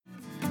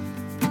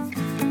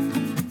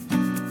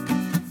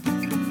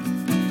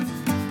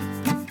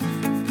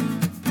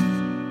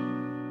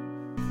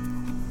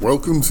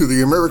Welcome to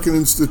the American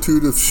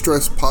Institute of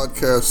Stress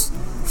podcast,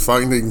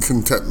 Finding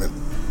Contentment.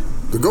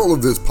 The goal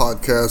of this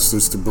podcast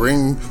is to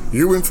bring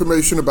you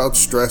information about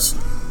stress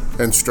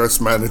and stress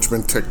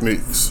management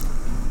techniques.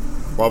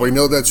 While we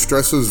know that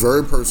stress is a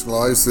very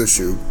personalized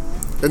issue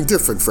and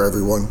different for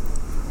everyone,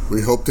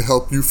 we hope to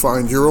help you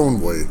find your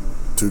own way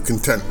to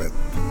contentment.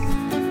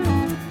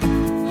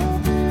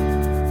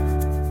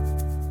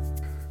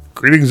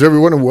 Greetings,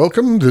 everyone, and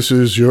welcome. This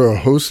is your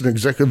host and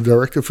executive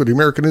director for the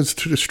American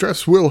Institute of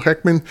Stress, Will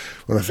Heckman.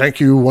 I want to thank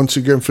you once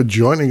again for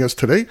joining us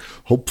today.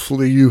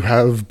 Hopefully you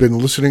have been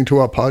listening to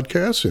our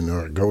podcast and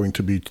are going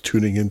to be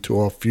tuning into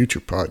our future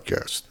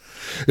podcasts.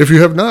 If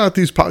you have not,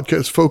 these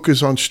podcasts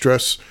focus on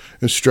stress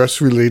and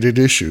stress-related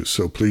issues,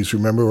 so please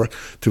remember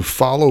to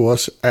follow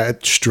us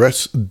at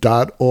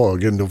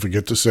stress.org, and don't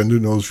forget to send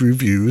in those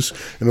reviews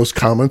and those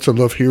comments. I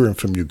love hearing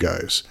from you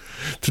guys.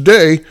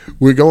 Today,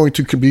 we're going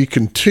to be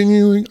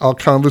continuing our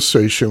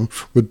conversation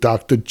with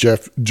Dr.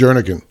 Jeff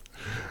Jernigan.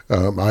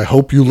 I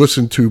hope you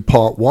listened to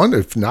part one.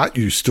 If not,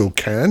 you still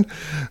can.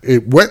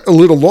 It went a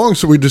little long,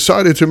 so we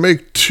decided to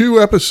make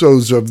 2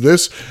 episodes of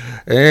this,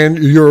 and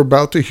you're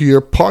about to hear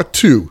part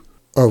 2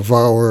 of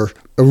our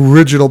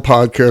original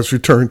podcast,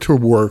 Return to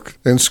Work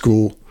and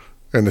School,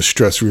 and the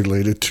stress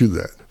related to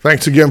that.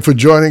 Thanks again for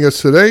joining us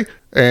today,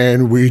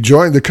 and we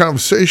joined the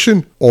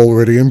conversation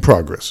already in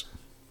progress.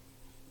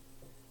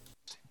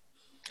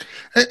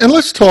 And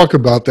let's talk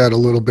about that a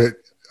little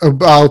bit,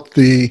 about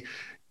the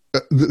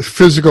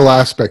physical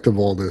aspect of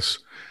all this.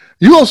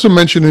 You also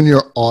mentioned in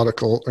your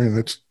article,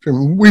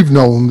 and we've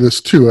known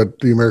this too at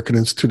the American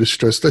Institute of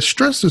Stress, that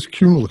stress is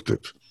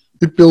cumulative.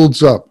 It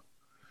builds up.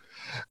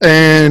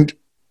 And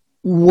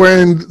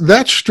when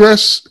that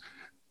stress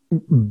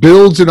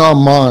builds in our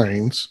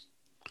minds,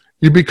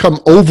 you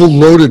become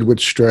overloaded with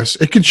stress.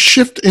 It can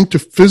shift into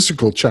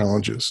physical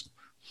challenges.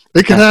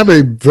 It can have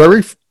a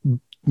very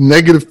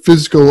negative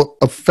physical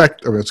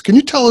effect of it. Can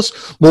you tell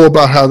us more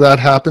about how that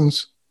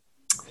happens?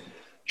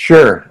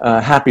 Sure,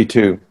 happy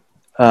to.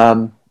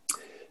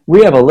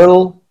 We have a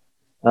little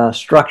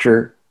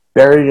structure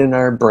buried in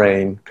our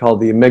brain called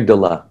the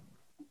amygdala.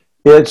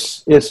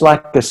 It's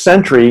like a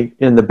sentry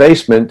in the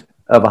basement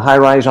of a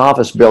high-rise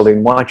office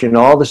building watching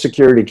all the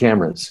security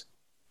cameras,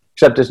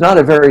 except it's not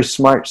a very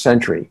smart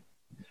sentry.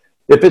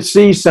 If it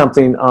sees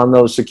something on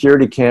those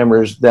security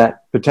cameras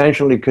that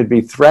potentially could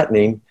be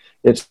threatening,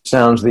 it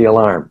sounds the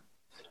alarm.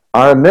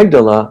 Our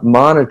amygdala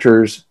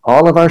monitors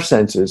all of our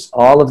senses,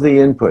 all of the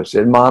inputs.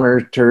 It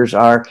monitors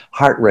our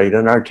heart rate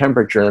and our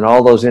temperature and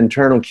all those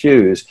internal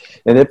cues.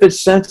 And if it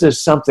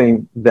senses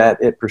something that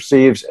it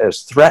perceives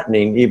as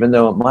threatening, even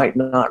though it might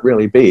not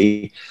really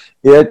be,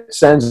 it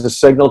sends a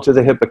signal to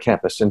the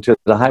hippocampus and to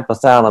the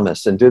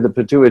hypothalamus and to the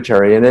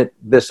pituitary. And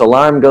this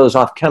alarm goes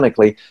off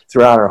chemically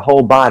throughout our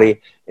whole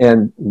body.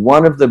 And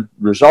one of the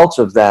results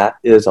of that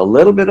is a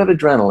little bit of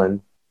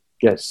adrenaline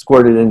gets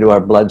squirted into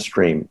our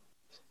bloodstream.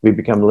 We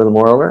become a little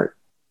more alert.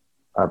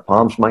 Our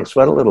palms might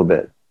sweat a little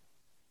bit.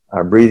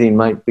 Our breathing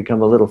might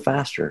become a little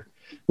faster.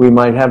 We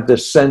might have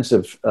this sense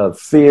of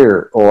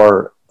fear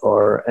or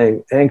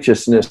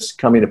anxiousness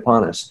coming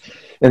upon us.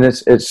 And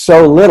it's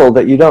so little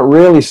that you don't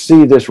really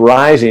see this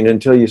rising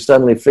until you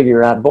suddenly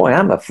figure out, boy,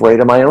 I'm afraid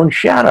of my own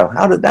shadow.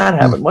 How did that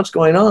happen? What's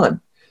going on?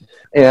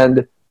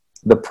 And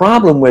the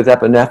problem with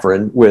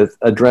epinephrine, with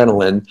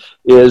adrenaline,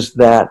 is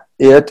that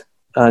it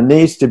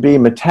needs to be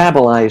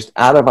metabolized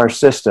out of our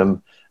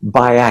system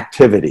by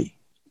activity.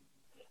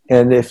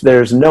 And if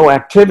there's no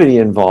activity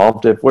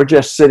involved, if we're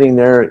just sitting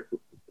there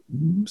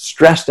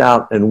stressed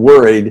out and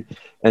worried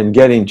and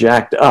getting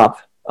jacked up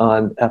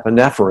on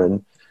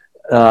epinephrine,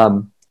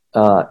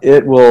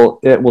 it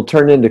will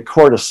turn into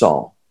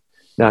cortisol.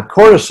 Now,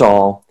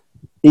 cortisol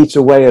eats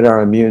away at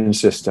our immune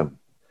system.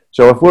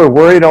 So if we're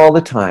worried all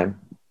the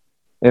time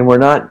and we're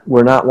not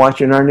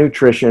watching our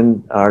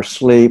nutrition, our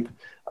sleep,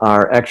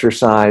 our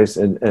exercise,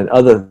 and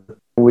other,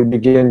 we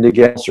begin to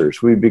get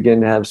ulcers. We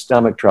begin to have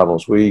stomach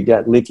troubles. We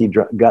get leaky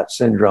gut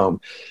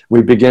syndrome.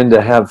 We begin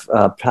to have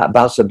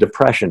bouts of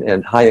depression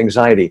and high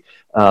anxiety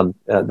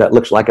that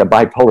looks like a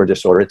bipolar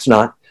disorder. It's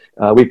not.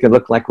 We can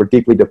look like we're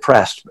deeply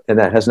depressed, and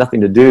that has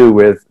nothing to do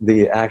with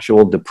the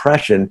actual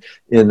depression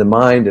in the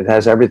mind. It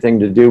has everything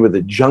to do with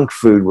the junk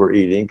food we're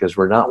eating because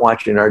we're not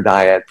watching our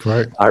diet.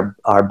 Right.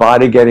 Our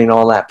body getting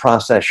all that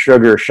processed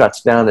sugar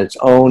shuts down its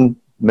own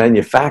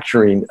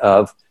manufacturing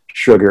of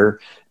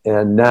sugar.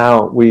 And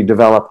now we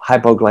develop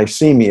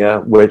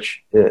hypoglycemia,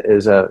 which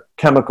is a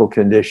chemical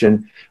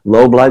condition,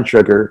 low blood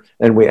sugar,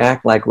 and we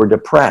act like we're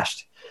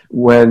depressed.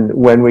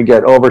 When we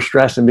get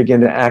overstressed and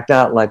begin to act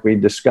out like we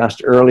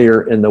discussed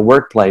earlier in the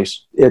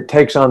workplace, it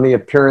takes on the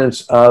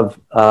appearance of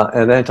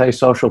an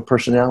antisocial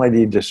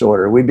personality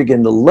disorder. We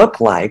begin to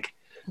look like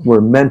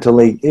we're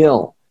mentally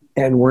ill,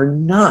 and we're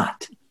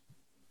not.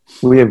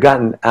 We have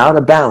gotten out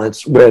of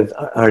balance with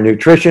our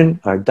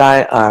nutrition, our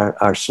diet,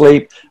 our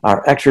sleep,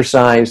 our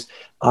exercise,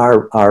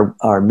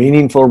 our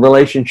meaningful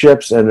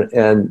relationships,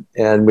 and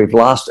we've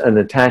lost an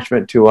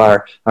attachment to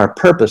our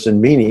purpose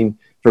and meaning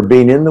for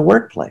being in the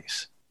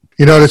workplace.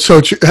 You know, that's so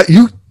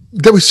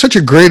that was such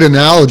a great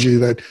analogy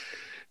that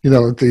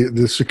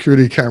the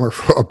security camera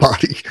for our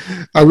body.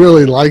 I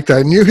really like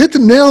that. And you hit the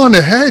nail on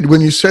the head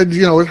when you said,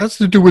 it has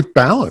to do with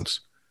balance.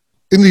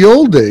 In the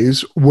old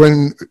days,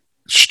 when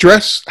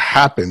stress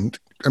happened,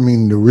 I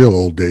mean, the real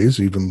old days,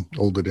 even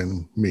older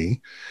than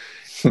me,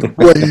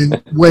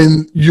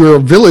 when your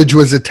village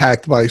was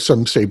attacked by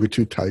some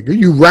saber-toothed tiger,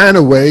 you ran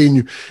away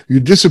and you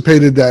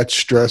dissipated that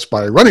stress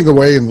by running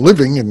away and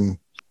living and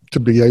to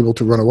be able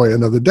to run away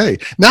another day.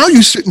 Now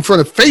you sit in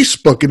front of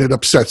Facebook and it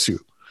upsets you.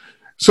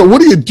 So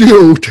what do you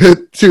do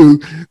to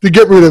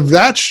get rid of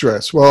that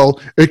stress? Well,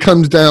 it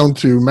comes down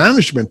to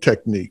management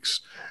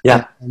techniques.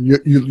 Yeah.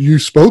 You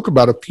spoke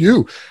about a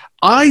few.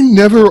 I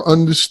never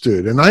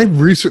understood, and I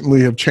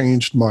recently have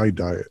changed my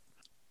diet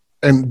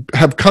and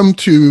have come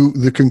to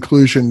the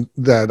conclusion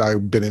that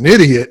I've been an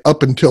idiot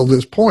up until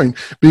this point,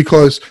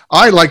 because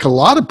I, like a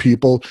lot of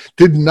people,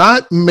 did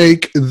not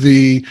make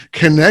the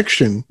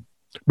connection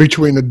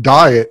between a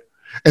diet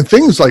and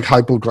things like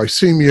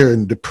hypoglycemia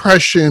and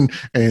depression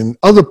and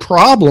other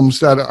problems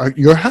that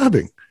you're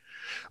having.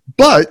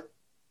 But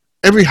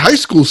every high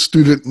school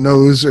student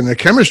knows in a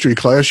chemistry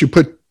class, you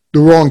put the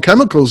wrong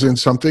chemicals in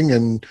something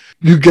and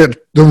you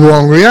get the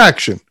wrong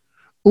reaction.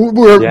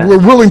 We're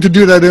willing to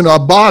do that in our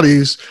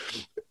bodies,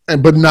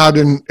 but not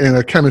in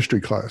a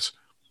chemistry class.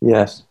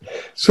 Yes.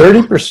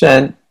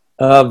 30%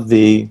 of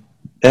the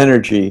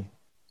energy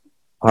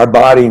our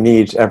body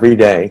needs every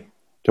day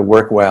to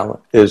work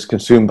well is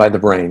consumed by the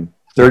brain.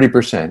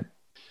 30%.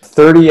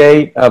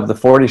 38 of the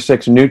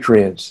 46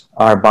 nutrients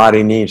our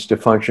body needs to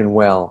function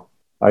well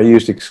are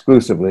used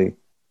exclusively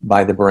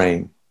by the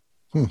brain.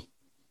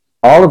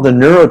 All of the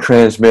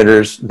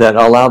neurotransmitters that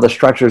allow the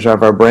structures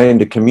of our brain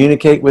to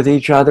communicate with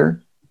each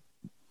other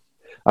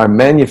are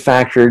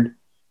manufactured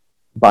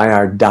by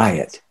our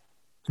diet.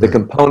 The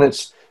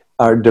components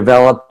are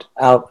developed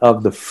out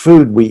of the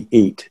food we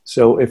eat.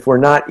 So if we're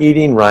not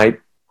eating right,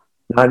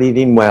 not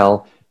eating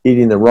well,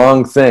 eating the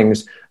wrong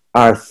things,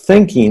 our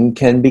thinking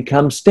can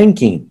become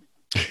stinking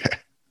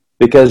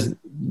because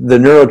the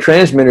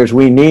neurotransmitters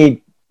we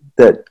need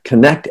that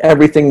connect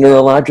everything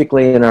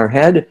neurologically in our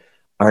head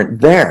aren't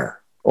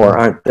there or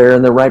aren't there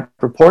in the right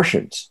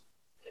proportions.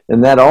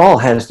 And that all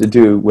has to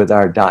do with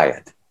our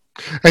diet.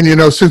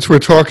 And, since we're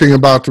talking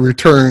about the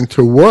return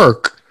to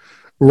work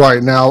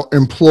right now,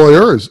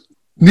 employers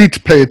need to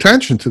pay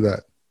attention to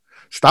that.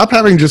 Stop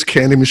having just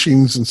candy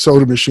machines and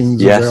soda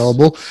machines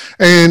available.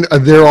 And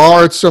there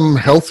are some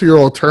healthier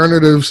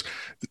alternatives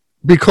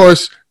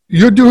because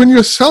you're doing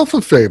yourself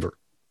a favor.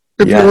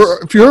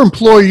 If your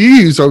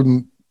employees are,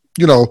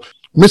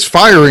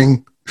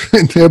 misfiring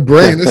in their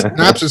brain, this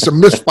synapses are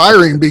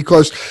misfiring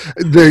because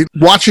they're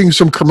watching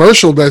some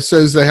commercial that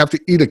says they have to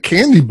eat a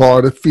candy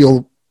bar to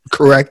feel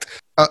correct,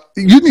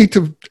 you need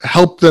to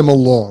help them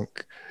along.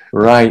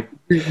 Right.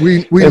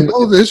 We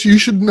know this. You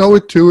should know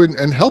it too,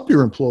 and help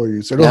your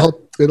employees.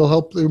 It'll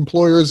help the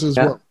employers as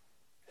well.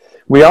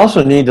 We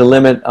also need to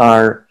limit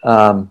our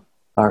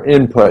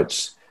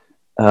inputs,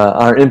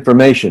 our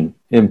information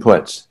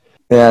inputs,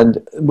 and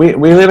we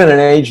live in an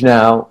age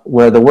now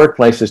where the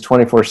workplace is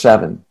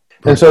 24/7,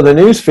 and so the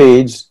news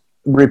feeds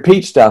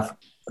repeat stuff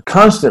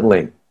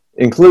constantly,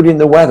 including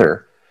the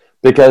weather,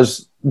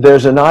 because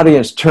there's an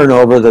audience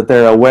turnover that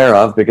they're aware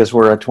of because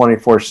we're a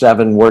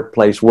 24/7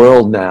 workplace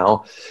world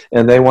now,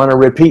 and they want to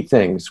repeat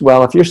things.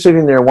 Well, if you're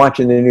sitting there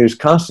watching the news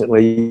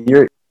constantly,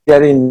 you're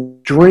getting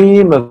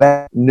stream of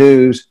bad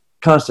news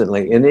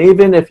constantly. And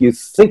even if you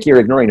think you're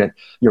ignoring it,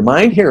 your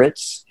mind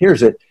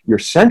hears it, your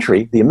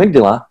century, the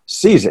amygdala,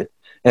 sees it,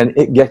 and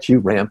it gets you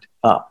ramped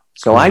up.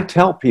 So I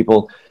tell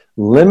people,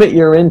 limit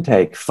your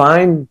intake,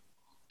 find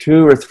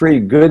 2 or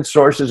 3 good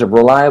sources of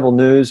reliable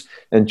news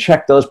and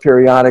check those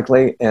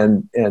periodically,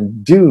 and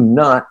do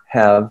not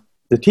have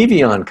the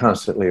TV on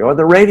constantly or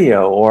the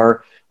radio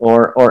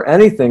or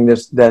anything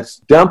that's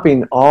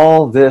dumping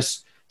all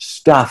this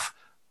stuff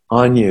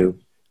on you,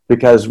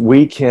 because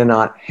we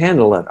cannot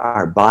handle it.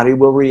 Our body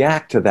will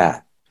react to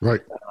that.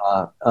 Right.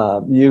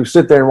 You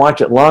sit there and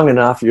watch it long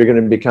enough, you're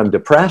going to become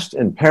depressed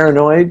and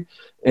paranoid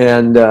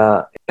and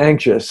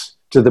anxious,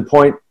 to the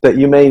point that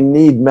you may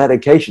need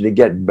medication to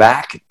get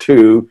back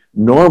to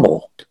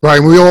normal. Right.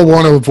 We all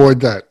want to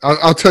avoid that.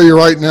 I'll tell you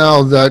right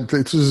now that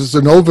this is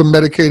an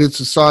over-medicated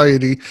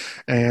society,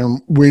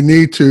 and we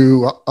need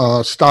to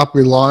stop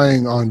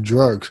relying on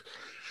drugs.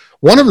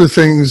 One of the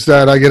things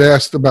that I get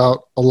asked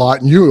about a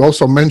lot, and you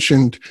also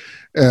mentioned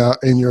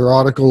in your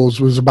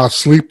articles, was about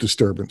sleep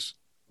disturbance.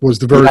 Was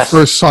the very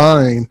first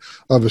sign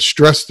of a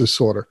stress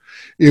disorder.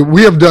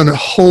 We have done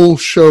whole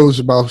shows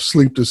about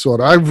sleep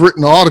disorder. I've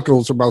written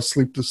articles about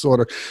sleep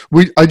disorder.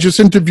 I just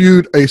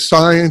interviewed a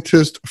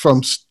scientist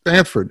from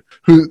Stanford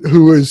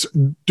who is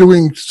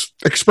doing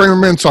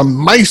experiments on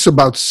mice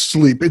about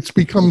sleep. It's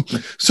become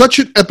such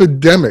an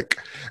epidemic.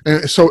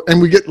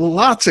 And we get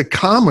lots of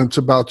comments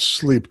about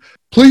sleep.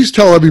 Please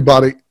tell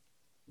everybody,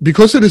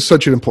 because it is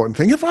such an important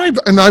thing.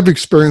 I've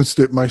experienced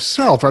it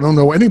myself. I don't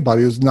know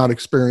anybody who's not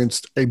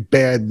experienced a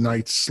bad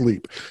night's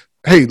sleep.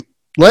 Hey,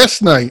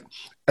 last night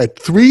at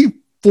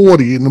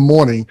 3:40 in the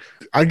morning,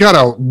 I got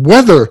a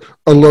weather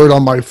alert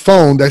on my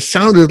phone that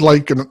sounded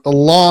like an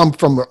alarm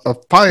from a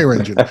fire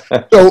engine.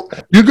 So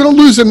you're going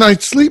to lose a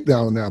night's sleep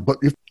now. But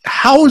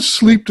how is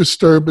sleep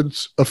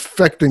disturbance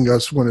affecting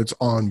us when it's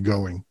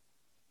ongoing?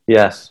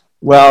 Yes.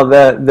 Well,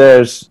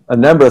 there's a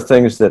number of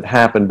things that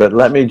happen, but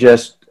let me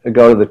just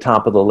go to the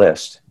top of the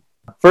list.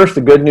 First,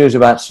 the good news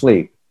about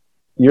sleep.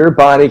 Your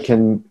body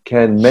can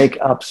make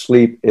up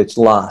sleep it's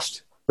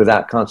lost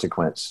without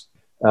consequence.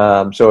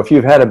 So if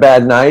you've had a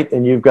bad night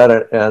and you've got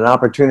an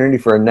opportunity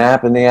for a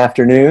nap in the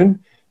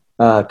afternoon,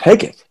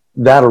 take it.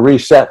 That'll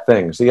reset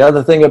things. The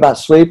other thing about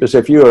sleep is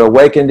if you are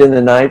awakened in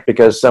the night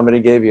because somebody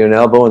gave you an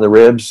elbow in the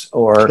ribs,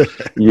 or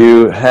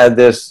you had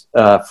this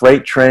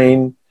freight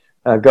train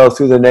go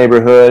through the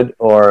neighborhood,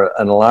 or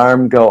an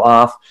alarm go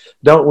off,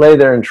 don't lay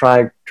there and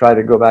try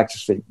to go back to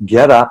sleep.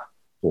 Get up,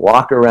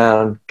 walk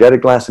around, get a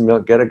glass of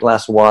milk, get a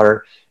glass of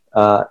water,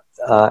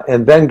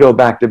 and then go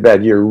back to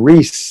bed. You're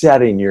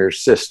resetting your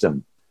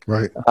system.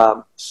 Right.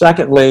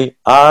 Secondly,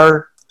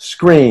 our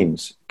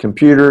screens,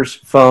 computers,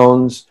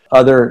 phones,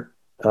 other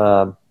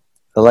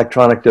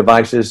electronic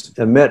devices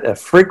emit a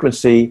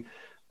frequency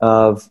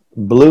of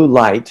blue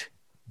light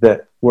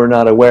that we're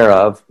not aware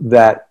of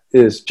that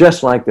is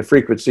just like the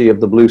frequency of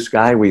the blue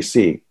sky we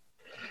see.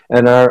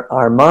 And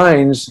our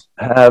minds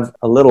have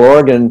a little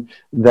organ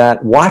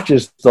that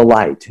watches the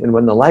light. And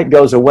when the light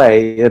goes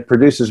away, it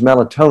produces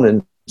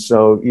melatonin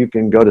so you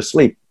can go to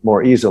sleep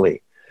more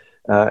easily.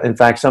 In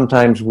fact,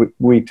 sometimes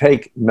we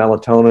take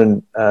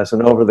melatonin as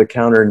an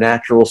over-the-counter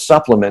natural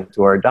supplement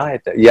to our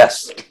diet.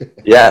 Yes,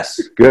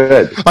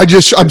 good.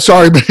 I'm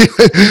sorry, but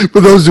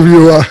for those of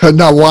you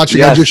not watching,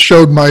 yes. I just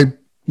showed my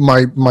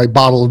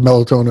bottle of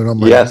melatonin on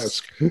my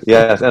desk.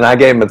 Yes, and I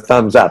gave him a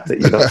thumbs up that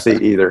you don't see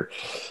either.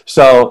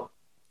 So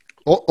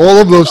all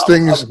of those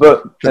things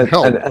can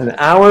help. An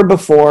hour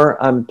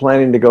before I'm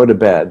planning to go to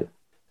bed,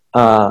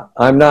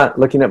 I'm not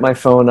looking at my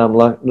phone, I'm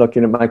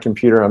looking at my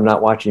computer, I'm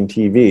not watching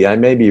TV. I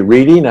may be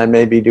reading, I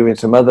may be doing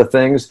some other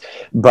things,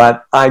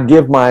 but I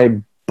give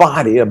my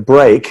body a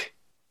break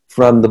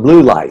from the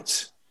blue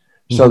lights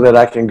so that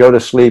I can go to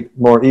sleep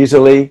more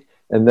easily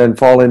and then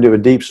fall into a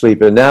deep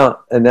sleep. And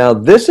now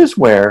this is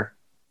where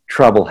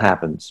trouble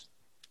happens.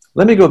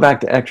 Let me go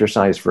back to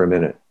exercise for a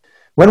minute.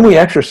 When we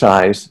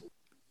exercise,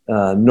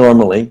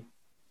 normally,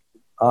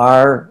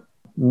 our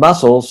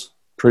muscles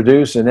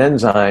produce an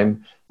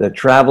enzyme that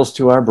travels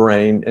to our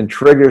brain and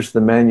triggers the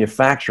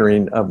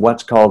manufacturing of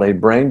what's called a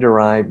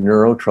brain-derived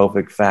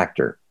neurotrophic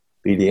factor,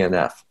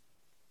 BDNF.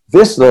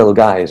 This little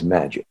guy is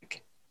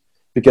magic,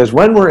 because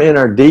when we're in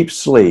our deep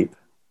sleep,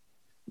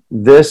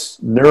 this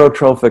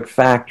neurotrophic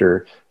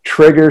factor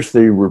triggers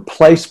the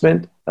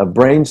replacement of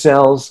brain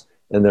cells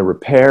and the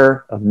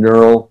repair of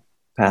neural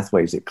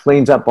pathways. It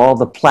cleans up all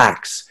the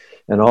plaques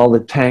and all the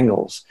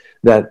tangles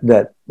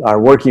that our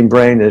working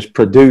brain has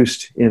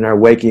produced in our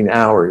waking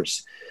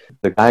hours.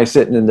 The guy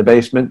sitting in the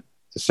basement,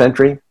 the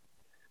sentry,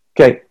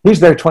 okay,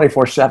 he's there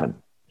 24/7.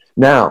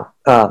 Now,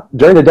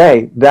 during the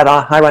day, that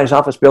high-rise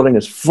office building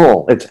is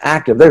full. It's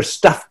active. There's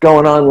stuff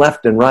going on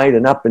left and right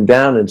and up and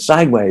down and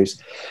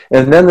sideways.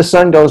 And then the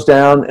sun goes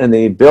down and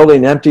the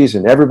building empties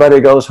and everybody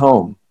goes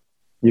home.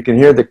 You can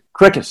hear the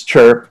crickets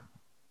chirp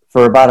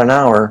for about an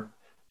hour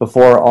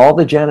before all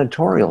the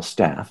janitorial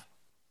staff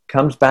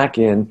comes back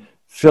in,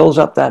 fills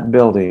up that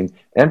building,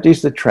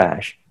 empties the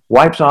trash,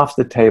 wipes off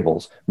the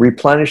tables,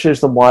 replenishes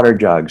the water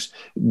jugs,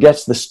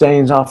 gets the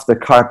stains off the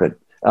carpet,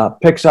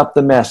 picks up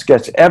the mess,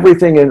 gets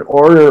everything in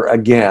order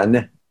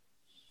again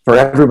for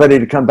everybody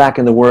to come back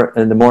in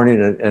the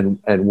morning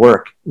and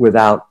work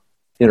without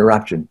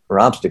interruption or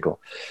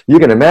obstacle. You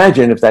can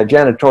imagine if that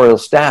janitorial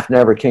staff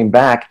never came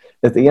back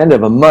at the end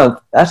of a month,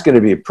 that's going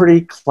to be a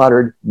pretty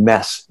cluttered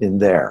mess in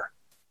there.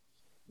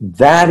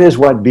 That is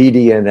what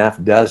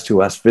BDNF does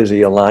to us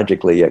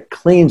physiologically. It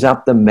cleans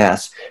up the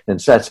mess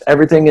and sets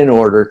everything in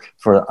order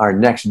for our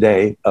next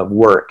day of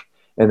work.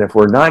 And if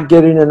we're not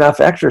getting enough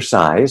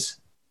exercise,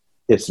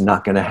 it's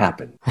not going to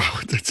happen. Wow,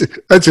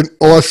 that's an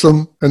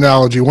awesome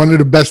analogy. One of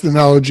the best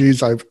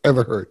analogies I've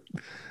ever heard.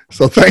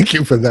 So thank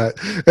you for that.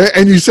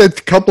 And you said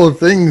a couple of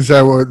things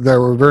that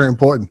were very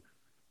important,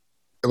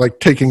 like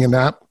taking a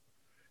nap.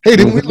 Hey,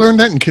 didn't we learn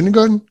that in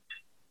kindergarten?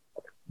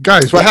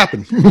 Guys, what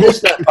happened?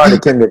 It's not part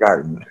of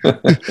kindergarten.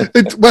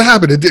 What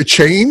happened? It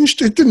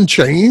changed? It didn't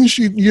change.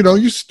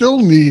 You still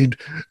need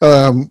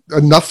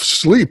enough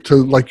sleep to,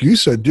 like you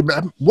said,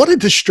 what a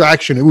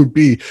distraction it would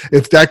be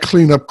if that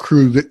cleanup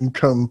crew didn't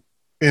come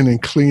in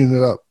and clean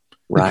it up.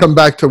 Right. You come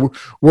back to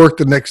work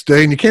the next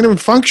day and you can't even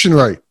function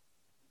right.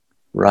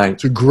 Right.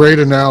 It's a great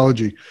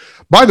analogy.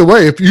 By the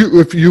way,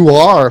 if you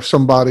are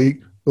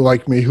somebody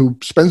like me who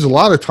spends a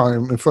lot of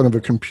time in front of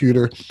a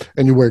computer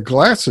and you wear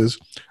glasses,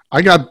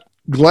 I got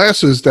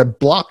glasses that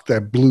block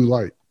that blue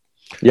light.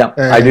 Yeah,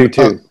 I do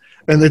too.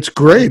 And it's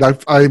great.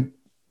 I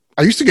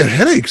used to get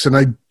headaches and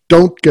I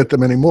don't get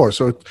them anymore.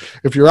 So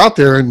if you're out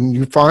there and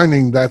you're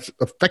finding that's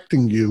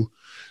affecting you,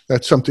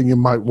 that's something you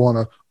might want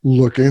to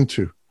look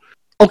into.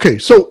 Okay,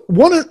 so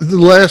one of the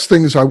last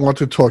things I want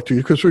to talk to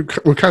you, because we're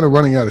kind of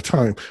running out of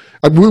time.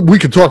 We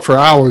could talk for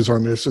hours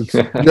on this.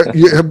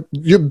 You have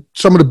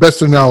some of the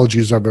best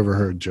analogies I've ever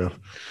heard, Jeff.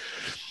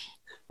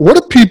 What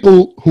are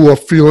people who are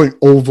feeling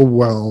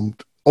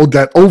overwhelmed, or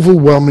that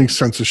overwhelming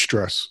sense of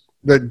stress,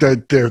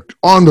 that they're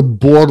on the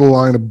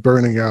borderline of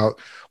burning out?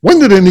 When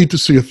do they need to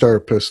see a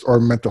therapist or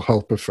a mental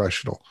health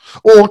professional?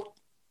 Or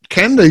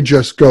can they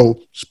just go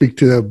speak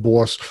to their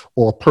boss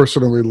or a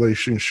personal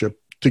relationship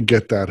to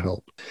get that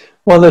help?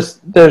 Well,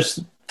 there's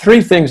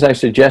three things I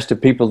suggest to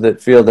people that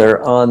feel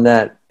they're on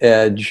that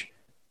edge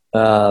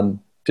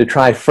to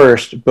try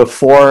first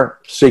before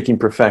seeking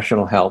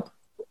professional help.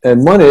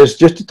 And one is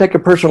just to take a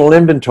personal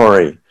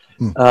inventory.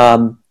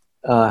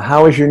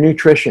 How is your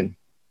nutrition?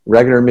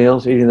 Regular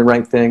meals, eating the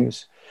right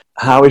things.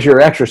 How is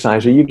your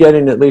exercise? Are you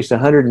getting at least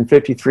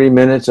 153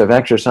 minutes of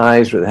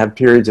exercise that have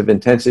periods of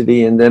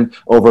intensity in them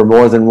over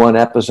more than one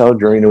episode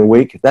during a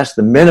week? That's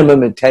the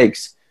minimum it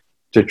takes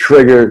to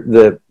trigger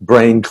the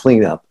brain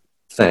cleanup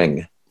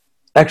thing.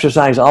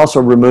 Exercise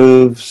also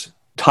removes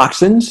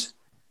toxins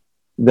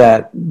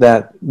that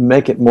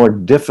make it more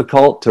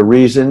difficult to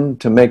reason,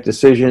 to make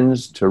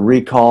decisions, to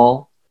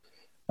recall,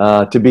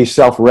 to be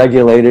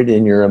self-regulated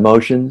in your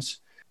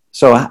emotions.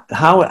 So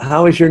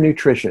how is your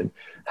nutrition?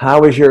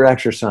 How is your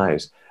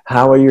exercise?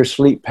 How are your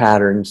sleep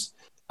patterns?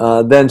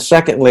 Then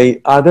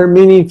secondly, are there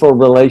meaningful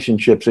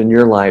relationships in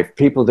your life,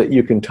 people that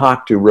you can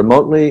talk to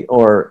remotely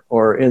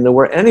or in the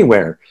world,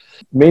 anywhere?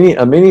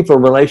 A meaningful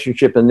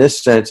relationship in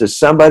this sense is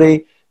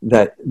somebody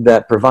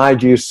that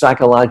provides you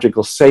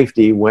psychological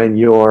safety when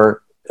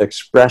you're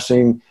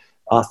expressing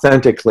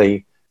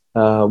authentically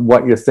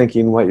what you're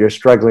thinking, what you're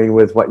struggling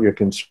with, what you're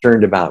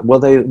concerned about. Will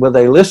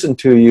they listen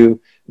to you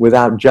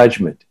without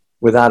judgment,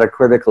 without a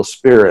critical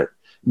spirit?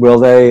 Will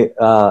they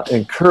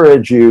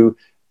encourage you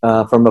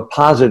from a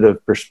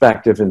positive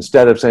perspective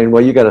instead of saying,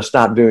 well, you got to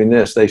stop doing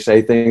this? They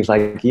say things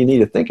like, you need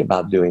to think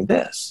about doing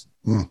this.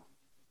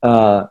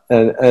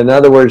 And in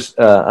other words,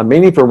 a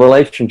meaningful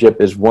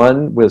relationship is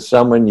one with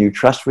someone you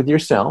trust with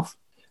yourself,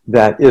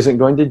 that isn't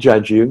going to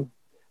judge you,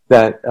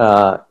 that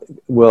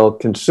will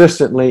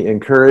consistently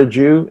encourage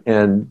you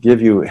and give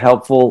you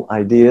helpful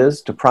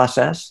ideas to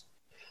process.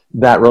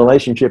 That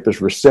relationship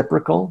is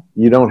reciprocal.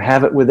 You don't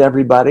have it with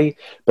everybody,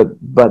 but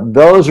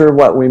those are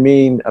what we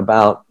mean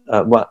about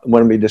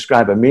when we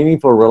describe a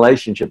meaningful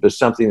relationship as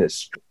something that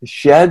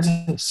sheds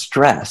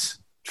stress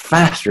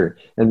faster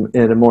and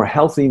in a more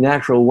healthy,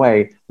 natural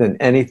way than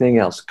anything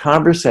else.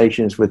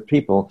 Conversations with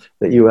people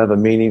that you have a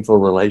meaningful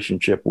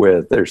relationship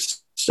with.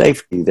 There's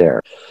safety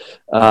there.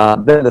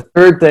 Then the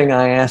third thing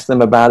I ask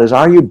them about is,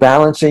 are you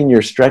balancing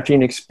your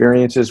stretching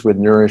experiences with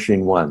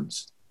nourishing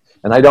ones?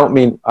 And I don't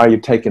mean, are you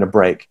taking a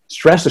break?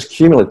 Stress is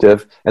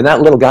cumulative, and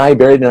that little guy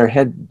buried in our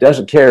head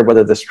doesn't care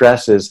whether the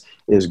stress is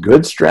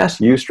good stress,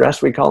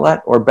 eustress we call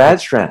that, or bad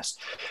stress.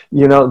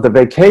 You know, the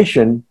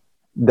vacation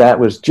that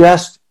was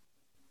just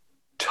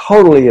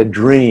totally a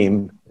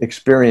dream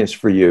experience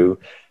for you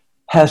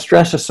has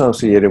stress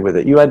associated with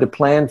it. You had to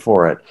plan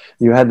for it.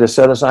 You had to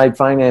set aside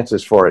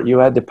finances for it. You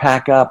had to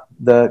pack up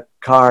the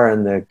car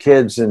and the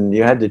kids, and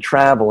you had to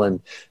travel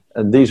and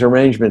these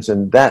arrangements,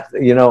 and that,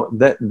 you know,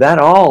 that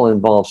all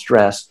involves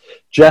stress,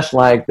 just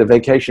like the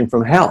vacation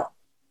from hell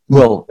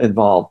will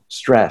involve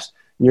stress.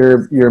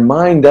 Your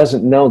mind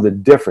doesn't know the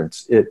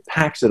difference. It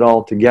packs it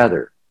all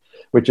together,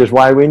 which is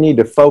why we need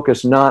to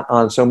focus not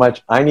on so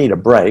much, I need a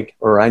break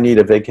or I need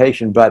a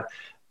vacation, but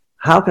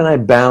how can I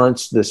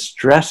balance the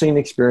stressing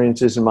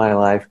experiences in my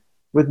life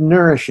with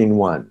nourishing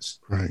ones?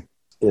 Right.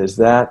 Is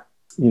that,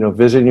 you know,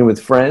 visiting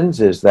with friends?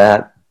 Is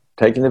that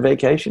taking a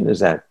vacation? Is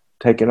that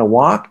taking a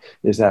walk?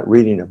 Is that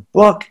reading a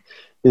book?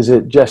 Is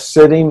it just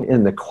sitting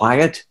in the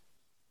quiet?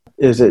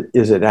 Is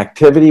it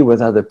activity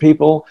with other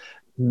people?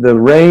 The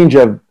range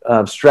of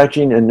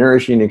stretching and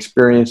nourishing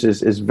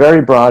experiences is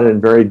very broad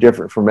and very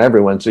different from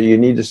everyone. So you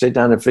need to sit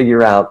down and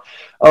figure out,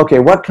 okay,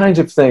 what kinds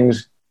of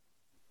things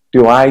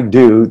do I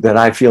do that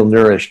I feel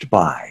nourished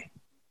by,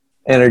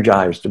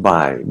 energized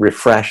by,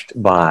 refreshed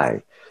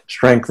by,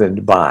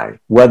 strengthened by,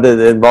 whether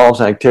it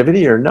involves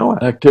activity or no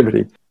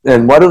activity?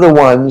 And what are the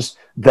ones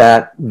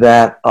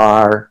that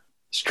are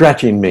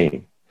stretching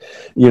me?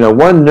 You know,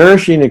 one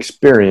nourishing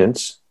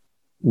experience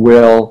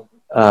will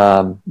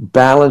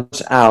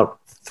balance out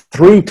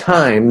 3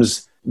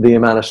 times the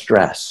amount of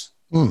stress.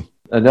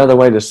 Another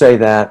way to say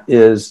that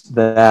is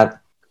that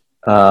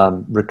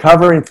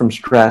recovering from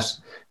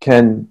stress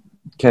can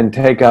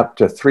take up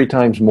to 3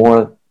 times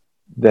more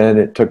than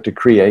it took to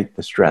create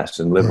the stress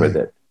and live with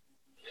it.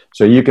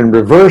 So you can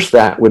reverse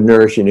that with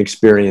nourishing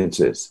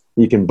experiences.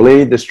 You can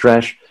bleed the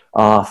stress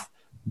off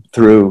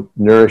through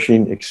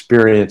nourishing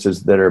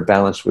experiences that are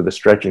balanced with the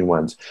stretching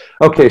ones.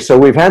 Okay, so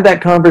we've had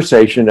that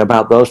conversation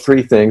about those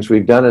 3 things.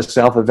 We've done a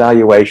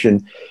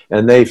self-evaluation,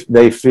 and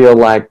they feel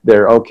like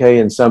they're okay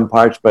in some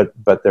parts, but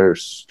they're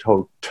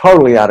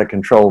totally out of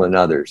control in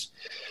others.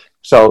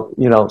 So,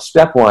 you know,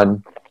 step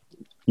 1,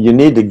 you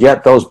need to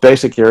get those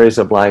basic areas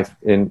of life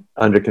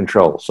under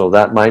control. So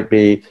that might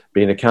be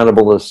being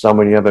accountable to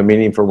someone you have a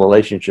meaningful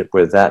relationship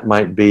with. That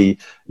might be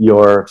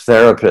your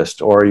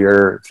therapist or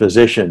your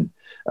physician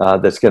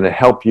that's going to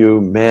help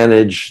you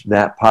manage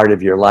that part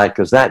of your life,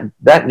 because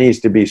that needs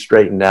to be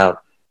straightened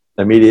out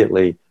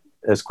immediately,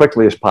 as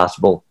quickly as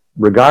possible,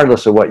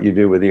 regardless of what you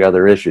do with the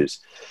other issues.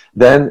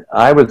 Then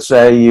I would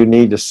say you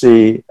need to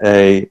see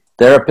a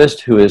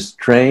therapist who is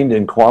trained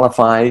and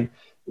qualified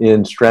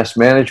in stress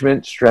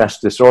management, stress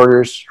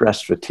disorders,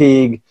 stress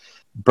fatigue,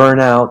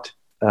 burnout,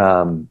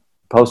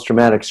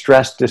 post-traumatic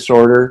stress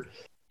disorder,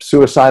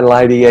 suicidal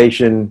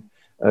ideation,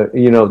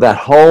 that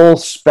whole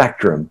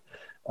spectrum.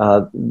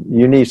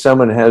 You need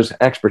someone who has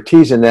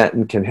expertise in that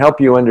and can help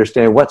you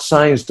understand what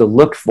signs to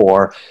look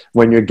for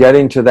when you're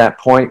getting to that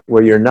point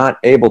where you're not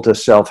able to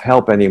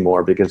self-help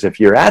anymore. Because if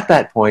you're at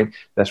that point,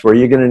 that's where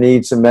you're going to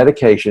need some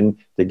medication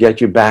to get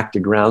you back to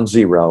ground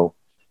zero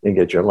and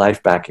get your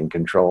life back in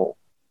control.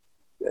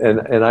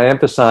 And I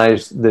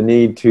emphasize the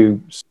need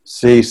to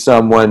see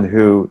someone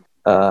who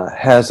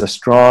has a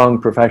strong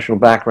professional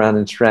background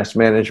in stress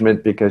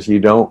management, because you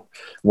don't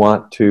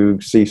want to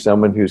see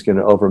someone who's going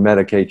to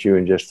over-medicate you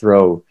and just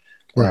throw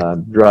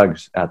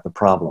drugs at the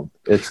problem.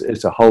 It's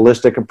a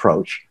holistic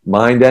approach,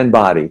 mind and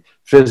body,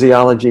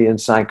 physiology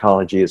and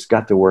psychology. It's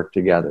got to work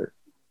together.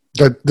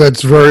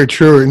 That's very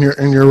true,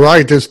 and you're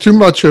right. There's too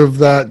much of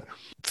that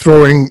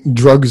throwing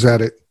drugs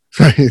at it.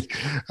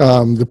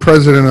 The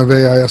president of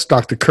AIS,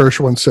 Dr.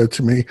 Kirsch, once said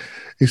to me,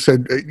 he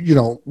said,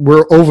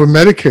 we're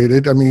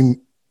over-medicated. I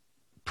mean,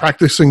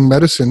 practicing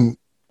medicine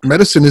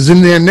is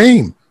in their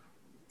name.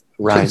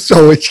 Right.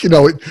 So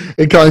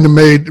it kind of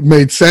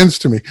made sense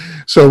to me.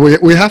 So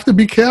we have to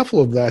be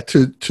careful of that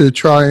to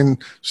try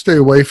and stay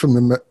away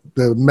from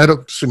the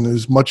medicine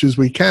as much as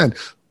we can.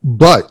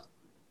 But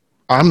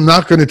I'm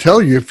not going to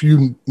tell you, if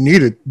you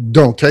need it,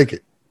 don't take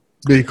it,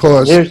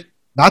 because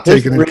not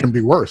taking it can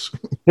be worse.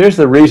 Here's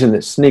the reason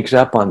it sneaks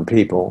up on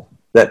people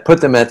that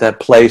put them at that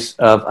place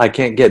of, I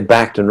can't get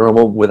back to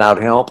normal without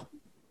help.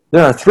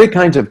 There are three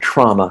kinds of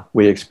trauma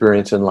we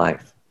experience in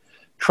life.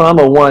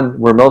 Trauma one,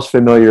 we're most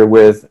familiar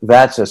with.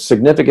 That's a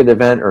significant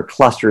event or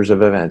clusters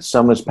of events.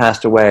 Someone's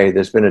passed away.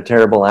 There's been a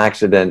terrible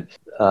accident.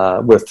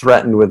 We're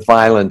threatened with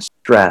violence,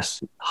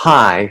 stress,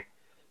 high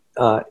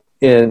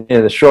in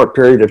a short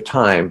period of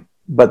time.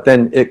 But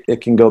then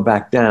it can go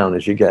back down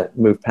as you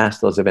move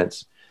past those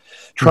events.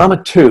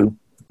 Trauma two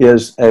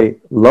is a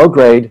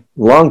low-grade,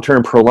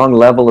 long-term, prolonged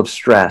level of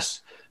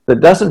stress that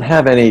doesn't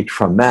have any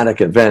traumatic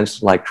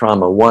events like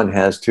trauma one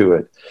has to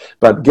it.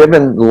 But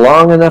given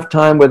long enough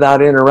time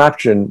without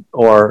interruption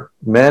or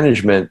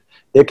management,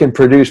 it can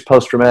produce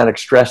post-traumatic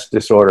stress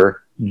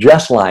disorder,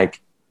 just like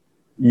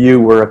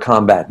you were a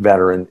combat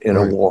veteran in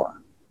a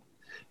war.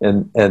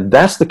 And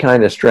that's the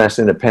kind of stress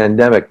in a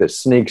pandemic that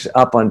sneaks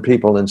up on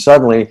people, and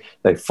suddenly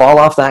they fall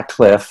off that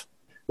cliff.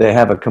 They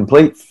have a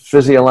complete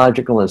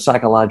physiological and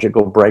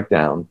psychological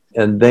breakdown,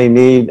 and they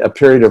need a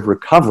period of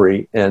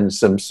recovery and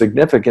some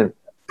significant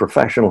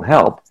professional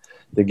help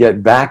to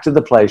get back to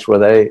the place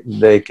where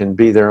they can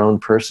be their own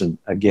person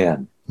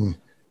again.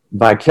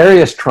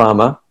 Vicarious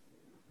trauma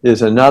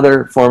is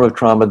another form of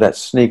trauma that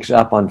sneaks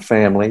up on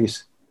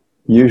families,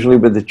 usually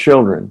with the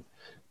children.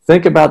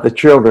 Think about the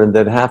children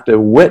that have to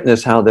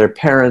witness how their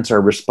parents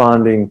are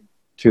responding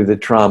to the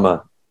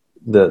trauma,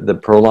 the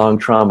prolonged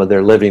trauma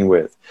they're living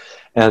with.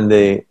 And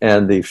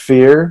the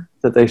fear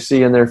that they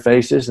see in their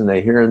faces and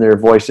they hear in their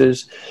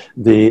voices,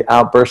 the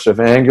outbursts of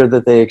anger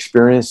that they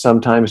experience,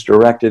 sometimes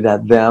directed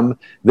at them.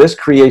 This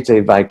creates a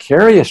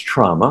vicarious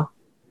trauma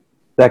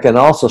that can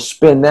also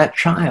spin that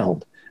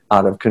child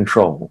out of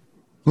control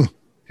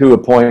to a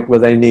point where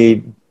they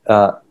need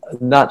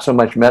not so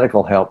much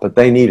medical help, but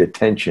they need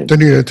attention. They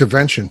need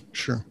intervention,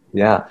 sure.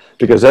 Yeah,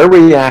 because they're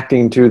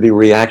reacting to the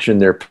reaction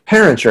their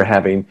parents are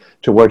having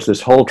towards this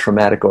whole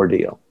traumatic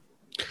ordeal.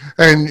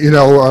 And,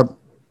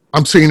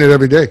 I'm seeing it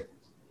every day.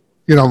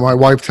 My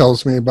wife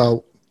tells me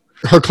about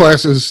her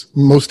classes.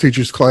 Most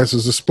teachers'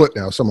 classes are split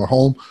now. Some are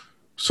home,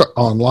 some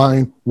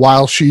online,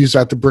 while she's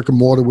at the brick and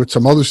mortar with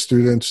some other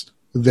students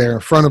there in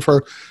front of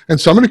her. And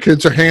some of the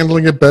kids are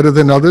handling it better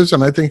than others.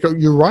 And I think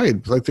you're right.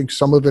 I think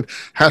some of it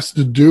has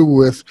to do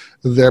with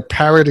their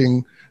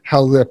parroting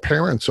how their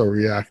parents are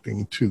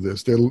reacting to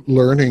this. They're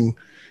learning,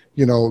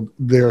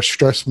 their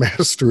stress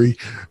mastery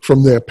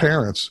from their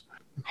parents.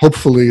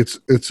 Hopefully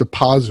it's a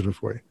positive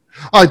way.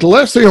 All right, the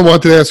last thing I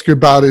wanted to ask you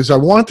about is I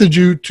wanted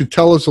you to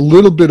tell us a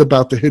little bit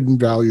about the Hidden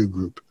Value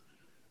Group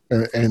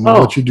and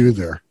what you do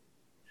there.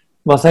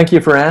 Well, thank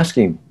you for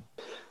asking.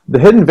 The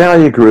Hidden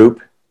Value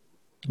Group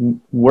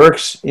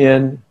works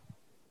in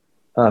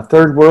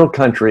third world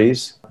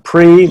countries,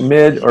 pre,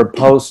 mid, or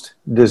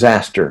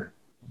post-disaster.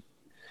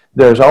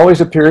 There's always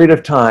a period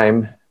of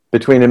time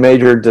between a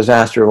major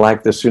disaster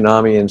like the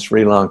tsunami in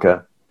Sri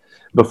Lanka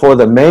before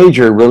the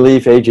major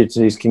relief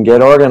agencies can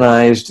get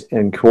organized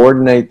and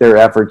coordinate their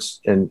efforts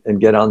and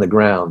get on the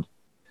ground.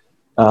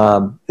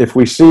 If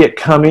we see it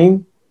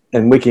coming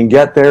and we can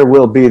get there,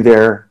 we'll be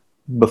there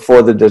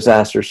before the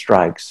disaster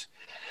strikes.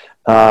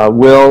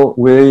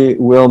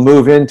 we'll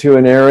move into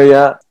an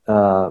area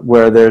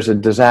where there's a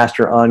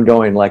disaster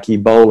ongoing, like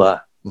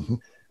Ebola. Mm-hmm.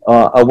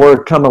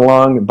 We're coming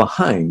along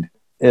behind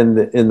in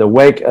the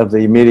wake of the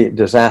immediate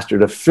disaster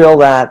to fill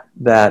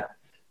that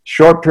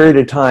short period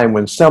of time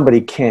when somebody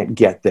can't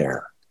get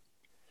there.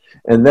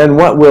 And then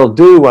what we'll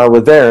do while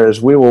we're there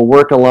is we will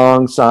work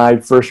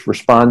alongside first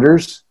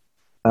responders,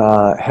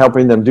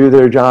 helping them do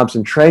their jobs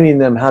and training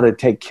them how to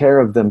take care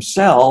of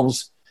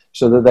themselves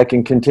so that they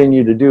can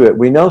continue to do it.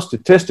 We know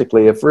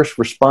statistically a first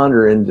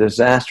responder in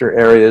disaster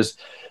areas,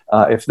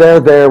 if they're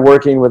there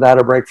working without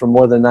a break for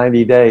more than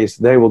 90 days,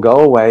 they will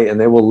go away and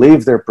they will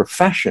leave their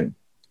profession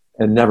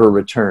and never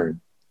return.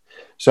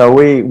 So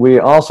we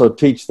also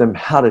teach them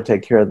how to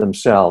take care of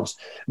themselves.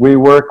 We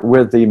work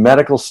with the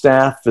medical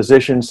staff,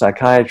 physicians,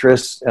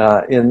 psychiatrists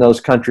in those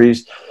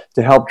countries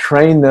to help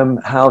train them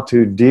how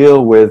to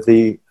deal with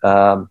the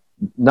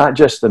not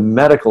just the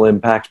medical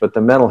impacts, but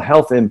the mental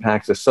health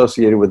impacts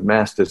associated with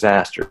mass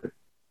disaster,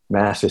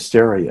 mass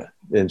hysteria.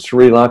 In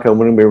Sri Lanka,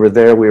 when we were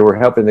there, we were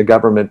helping the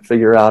government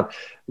figure out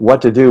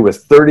what to do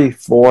with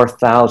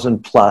 34,000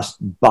 plus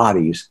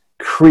bodies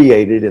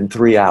created in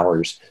 3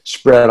 hours,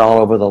 spread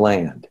all over the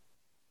land.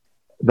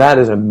 That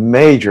is a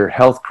major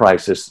health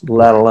crisis,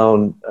 let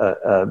alone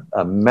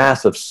a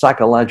massive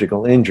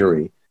psychological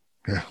injury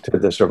to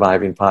the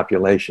surviving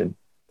population.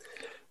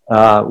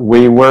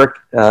 We work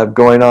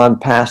going on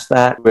past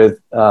that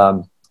with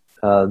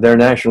their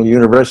national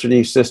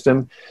university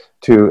system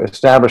to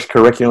establish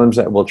curriculums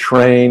that will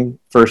train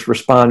first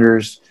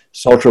responders,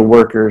 social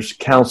workers,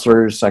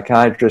 counselors,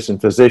 psychiatrists,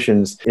 and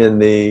physicians in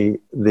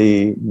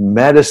the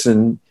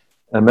medicine,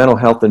 mental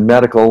health and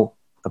medical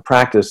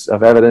practice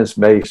of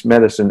evidence-based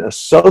medicine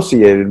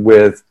associated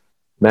with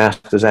mass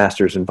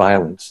disasters and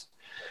violence.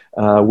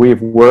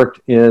 We've worked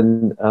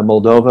in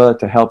Moldova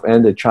to help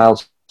end the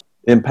child's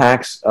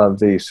impacts of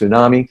the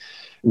tsunami.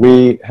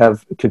 We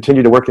have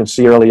continued to work in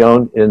Sierra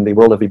Leone in the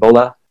world of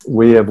Ebola.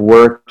 We have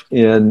worked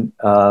in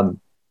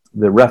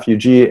the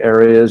refugee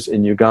areas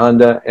in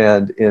Uganda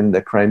and in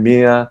the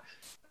Crimea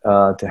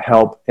to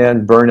help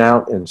end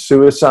burnout and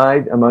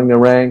suicide among the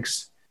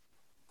ranks.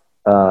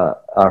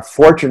 Are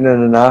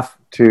fortunate enough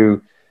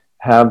to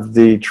have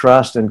the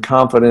trust and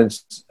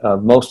confidence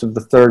of most of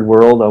the third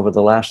world over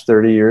the last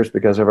 30 years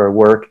because of our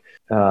work.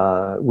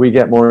 We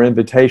get more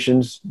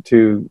invitations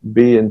to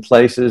be in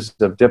places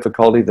of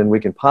difficulty than we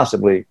can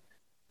possibly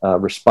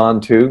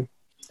respond to.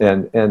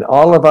 And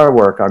all of our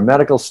work, our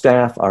medical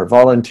staff, our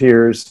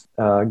volunteers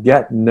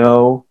get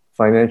no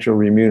financial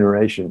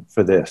remuneration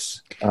for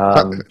this.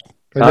 I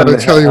got to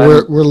tell you,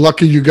 we're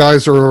lucky you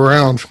guys are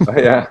around.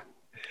 Yeah.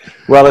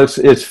 Well,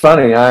 it's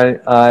funny.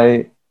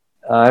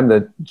 I'm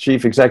the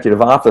chief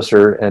executive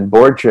officer and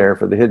board chair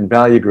for the Hidden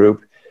Value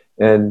Group.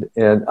 And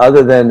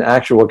other than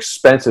actual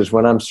expenses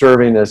when I'm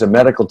serving as a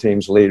medical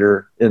teams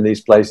leader in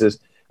these places,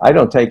 I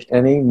don't take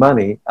any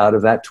money out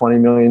of that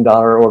 $20 million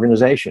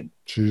organization.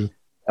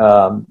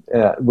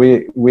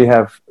 We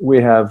have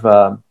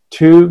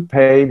two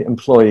paid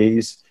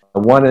employees.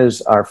 One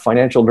is our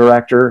financial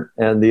director,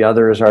 and the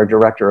other is our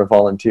director of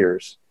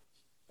volunteers.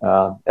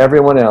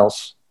 Everyone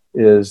else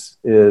is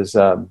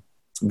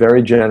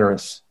very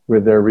generous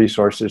with their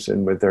resources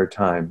and with their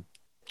time.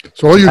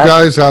 So all you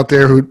guys out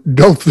there who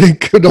don't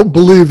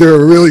believe there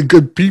are really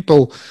good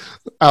people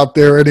out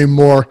there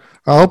anymore,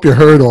 I hope you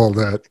heard all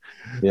that.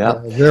 Yeah.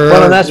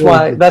 Well, and that's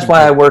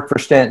why I work for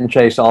Stanton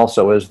Chase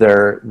also as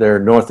their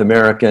North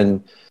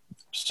American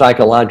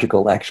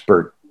psychological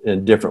expert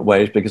in different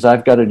ways, because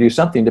I've got to do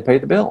something to pay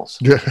the bills.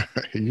 Yeah,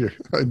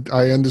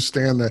 I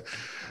understand that.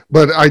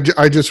 But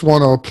I just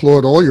want to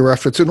applaud all your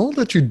efforts and all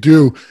that you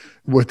do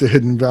with the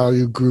Hidden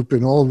Value Group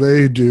and all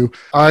they do.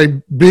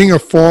 Being a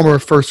former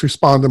first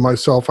responder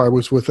myself, I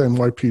was with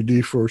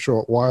NYPD for a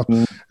short while.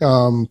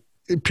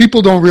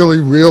 People don't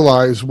really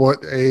realize what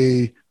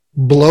a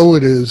blow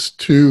it is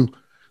to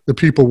the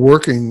people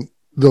working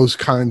those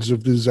kinds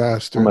of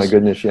disasters. Oh my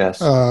goodness,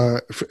 yes.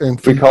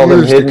 And we call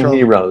them hidden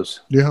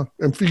heroes. Yeah,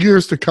 and for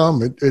years to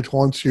come, it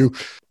haunts you.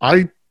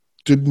 I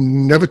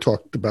never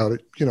talked about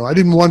it. I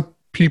didn't want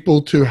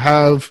people to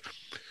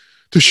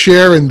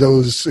share in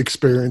those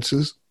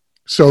experiences.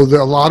 So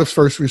a lot of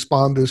first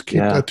responders keep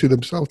that to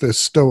themselves. They're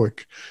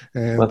stoic.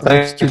 And well,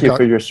 thank you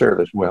for your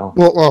service, Will.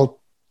 Well,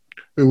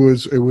 it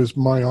was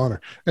my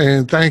honor.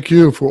 And thank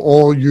you for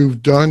all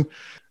you've done.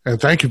 And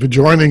thank you for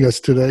joining us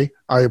today.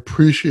 I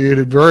appreciate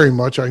it very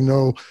much. I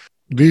know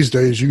these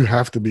days you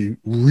have to be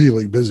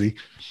really busy.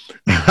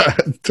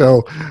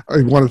 So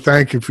I want to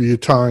thank you for your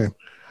time.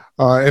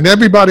 And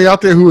everybody out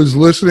there who is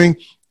listening,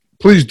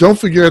 please don't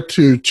forget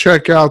to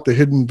check out the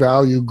Hidden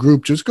Value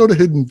Group. Just go to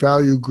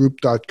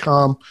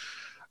hiddenvaluegroup.com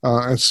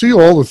and see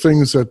all the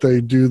things that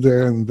they do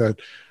there, and that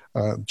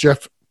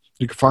Jeff,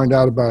 you can find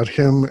out about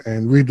him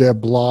and read their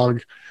blog,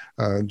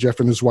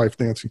 Jeff and his wife,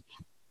 Nancy.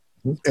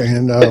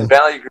 And Hidden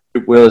Value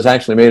Group is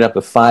actually made up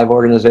of 5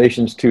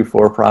 organizations, 2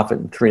 for-profit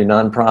and 3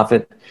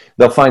 nonprofit.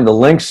 They'll find the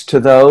links to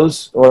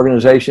those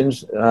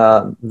organizations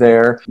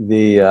there.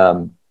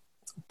 The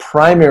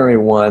primary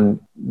one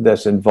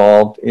that's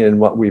involved in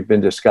what we've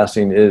been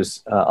discussing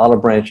is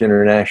Olive Branch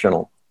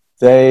International.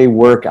 They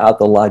work out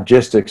the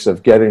logistics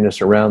of getting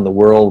us around the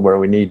world where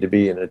we need to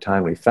be in a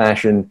timely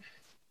fashion.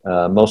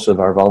 Most of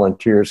our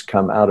volunteers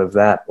come out of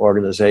that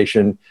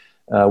organization.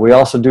 We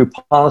also do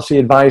policy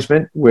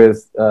advisement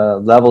with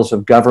levels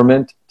of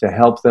government to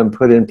help them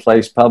put in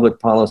place public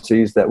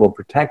policies that will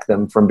protect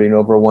them from being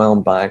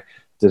overwhelmed by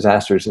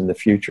disasters in the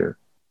future.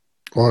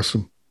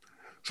 Awesome.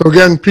 So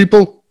again,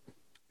 people,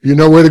 you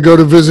know where to go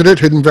to visit it,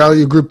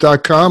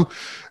 hiddenvaluegroup.com.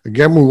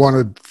 Again, we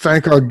want to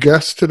thank our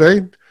guest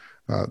today,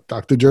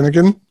 Dr.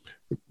 Jernigan.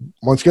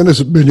 Once again, this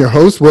has been your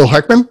host, Will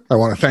Heckman. I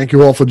want to thank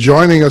you all for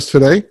joining us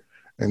today.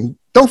 And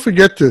don't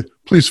forget to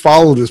please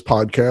follow this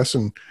podcast.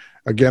 And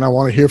again, I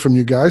want to hear from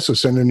you guys, so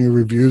send in your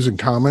reviews and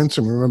comments.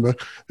 And remember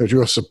that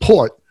your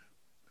support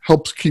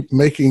helps keep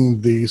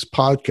making these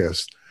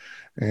podcasts.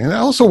 And I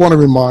also want to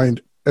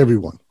remind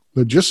everyone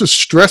that just as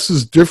stress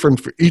is different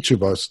for each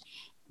of us,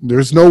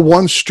 there's no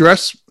one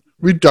stress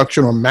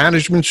reduction or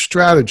management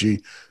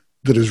strategy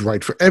that is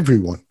right for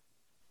everyone.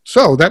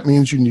 So that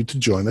means you need to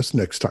join us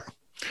next time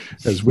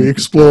as we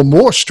explore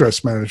more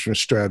stress management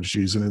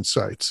strategies and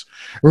insights.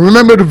 And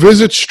remember to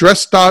visit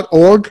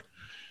stress.org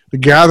to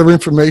gather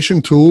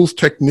information, tools,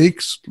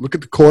 techniques, look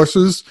at the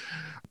courses.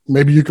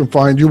 Maybe you can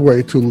find your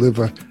way to live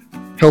a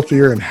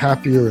healthier and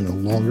happier and a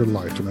longer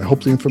life. And I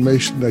hope the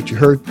information that you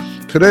heard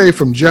today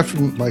from Jeff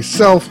and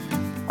myself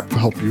will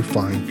help you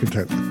find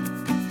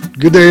contentment.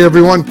 Good day,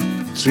 everyone.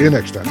 See you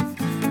next time.